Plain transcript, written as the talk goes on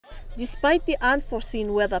Despite the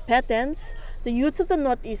unforeseen weather patterns, the youths of the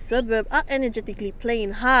northeast suburb are energetically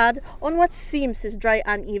playing hard on what seems as dry,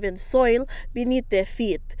 uneven soil beneath their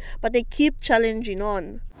feet, but they keep challenging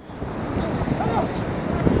on.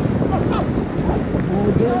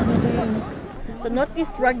 The North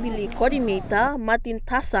East Rugby League coordinator, Martin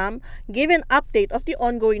Tassam, gave an update of the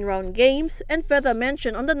ongoing round games and further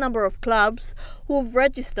mention on the number of clubs who have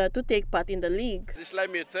registered to take part in the league. This is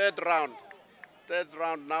like my third round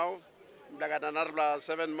now. I got another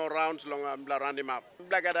 7 more rounds long. I'm running up.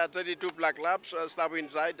 I got 32 black clubs start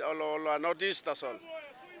inside all northeast as well.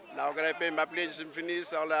 Now I pay my players in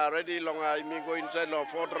finish already long. I mean go inside long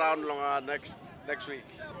 4th round long next week.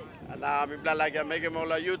 And I'm like I make them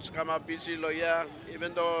all youths come up busy lawyer.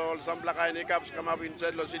 Even though some black eye cups come up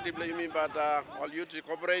inside the city play me, but all youths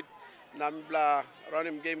cooperate. And I'm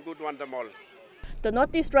running game good one them all. The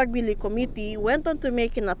North East Rugby League Committee went on to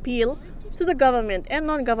make an appeal to the government and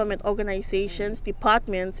non-government organizations,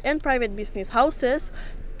 departments and private business houses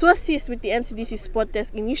to assist with the NCDC Sport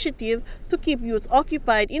Desk initiative to keep youths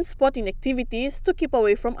occupied in sporting activities to keep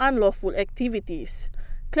away from unlawful activities.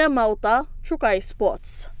 Claire Mauta, Trukai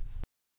Sports.